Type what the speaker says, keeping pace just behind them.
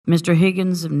Mr.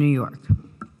 Higgins of New York.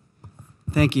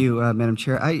 Thank you, Madam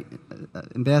Chair.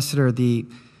 Ambassador, the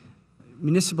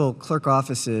municipal clerk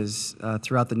offices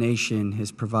throughout the nation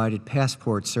has provided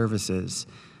passport services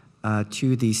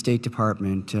to the State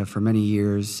Department for many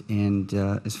years, and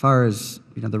as far as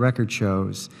the record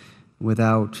shows,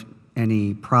 without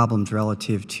any problems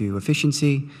relative to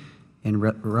efficiency and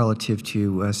relative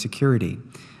to security.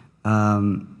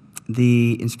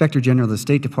 The Inspector General of the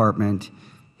State Department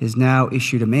has now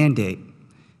issued a mandate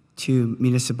to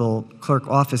municipal clerk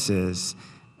offices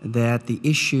that the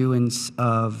issuance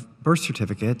of birth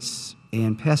certificates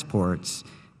and passports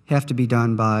have to be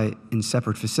done in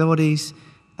separate facilities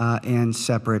and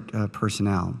separate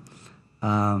personnel.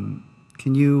 Can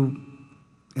you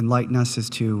enlighten us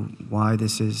as to why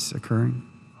this is occurring?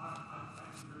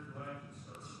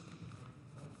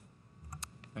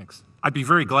 Thanks. I'd be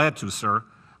very glad to, sir.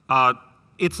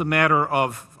 It's a matter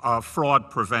of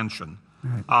fraud prevention.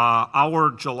 Right.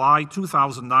 Our July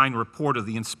 2009 report of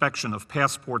the inspection of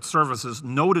passport services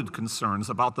noted concerns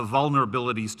about the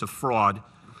vulnerabilities to fraud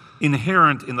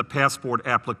inherent in the passport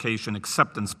application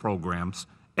acceptance programs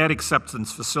at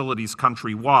acceptance facilities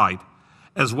countrywide,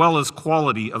 as well as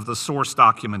quality of the source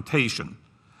documentation.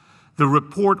 The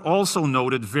report also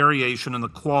noted variation in the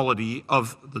quality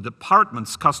of the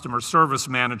department's customer service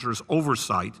managers'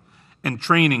 oversight and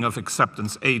training of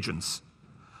acceptance agents.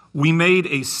 We made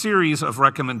a series of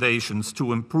recommendations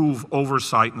to improve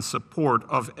oversight and support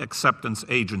of acceptance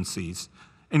agencies,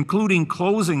 including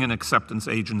closing an acceptance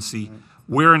agency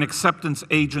where an acceptance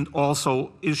agent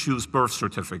also issues birth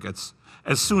certificates,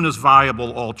 as soon as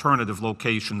viable alternative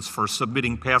locations for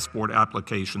submitting passport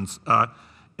applications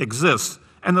exist.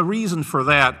 And the reason for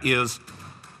that is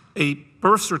a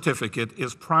birth certificate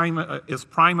is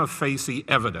prima facie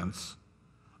evidence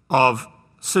of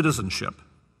citizenship.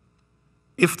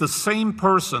 If the same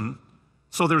person,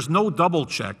 so there's no double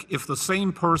check, if the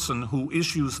same person who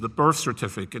issues the birth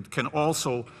certificate can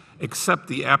also accept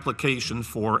the application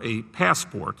for a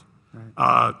passport,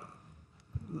 right.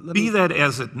 Be that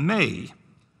as it may,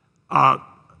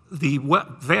 the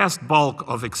vast bulk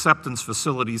of acceptance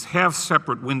facilities have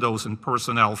separate windows and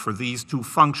personnel for these two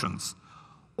functions,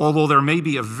 although there may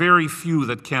be a very few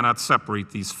that cannot separate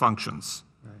these functions.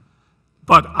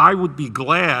 But I would be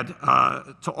glad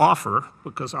to offer,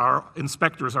 because our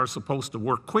inspectors are supposed to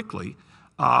work quickly,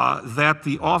 that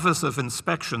the Office of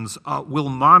Inspections will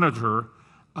monitor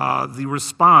the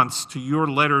response to your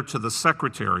letter to the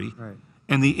Secretary, right,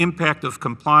 and the impact of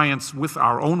compliance with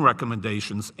our own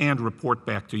recommendations and report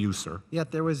back to you, sir. Yeah,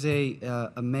 there was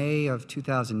a May of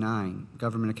 2009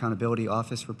 Government Accountability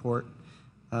Office report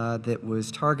that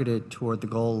was targeted toward the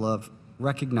goal of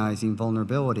recognizing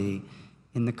vulnerability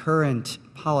in the current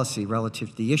policy relative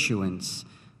to the issuance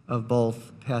of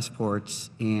both passports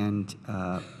and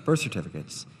birth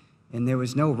certificates. And there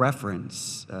was no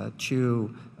reference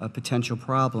to potential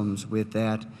problems with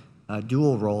that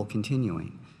dual role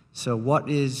continuing. So what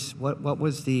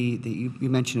was you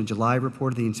mentioned a July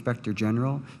report of the Inspector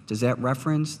General. Does that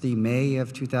reference the May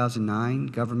of 2009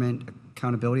 Government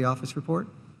Accountability Office report?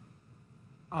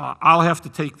 I'll have to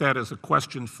take that as a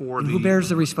question for Who bears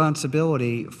the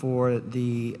responsibility for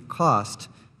the cost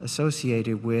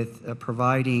associated with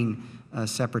providing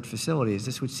separate facilities?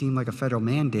 This would seem like a federal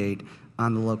mandate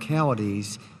on the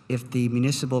localities if the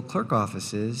municipal clerk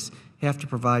offices have to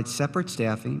provide separate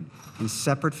staffing and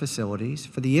separate facilities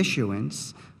for the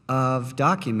issuance of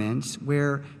documents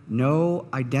where no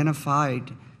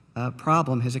identified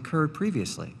problem has occurred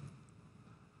previously.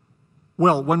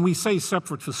 Well, when we say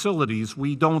separate facilities,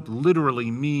 we don't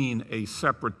literally mean a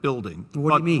separate building.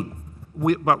 What do you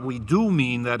mean? But we do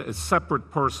mean that a separate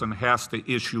person has to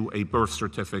issue a birth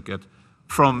certificate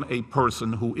from a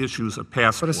person who issues a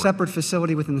passport. But a separate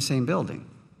facility within the same building.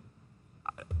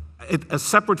 A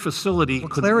separate facility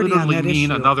could literally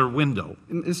mean another window.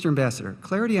 Mr. Ambassador,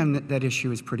 clarity on that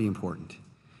issue is pretty important.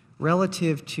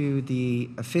 Relative to the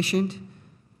efficient,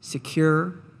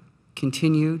 secure,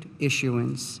 continued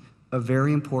issuance of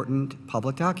very important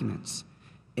public documents.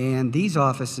 And these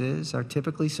offices are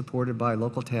typically supported by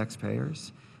local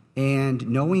taxpayers, and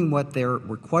knowing what they're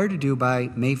required to do by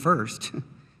May 1st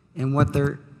and what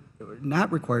they're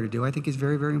not required to do, I think is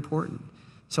very, very important.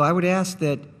 So I would ask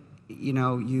that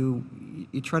you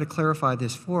try to clarify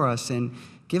this for us and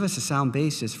give us a sound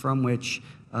basis from which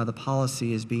the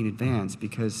policy is being advanced,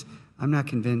 because I'm not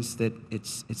convinced that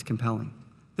it's compelling.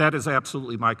 That is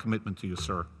absolutely my commitment to you,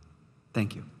 sir.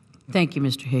 Thank you. Thank you,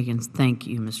 Mr. Higgins. Thank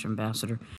you, Mr. Ambassador.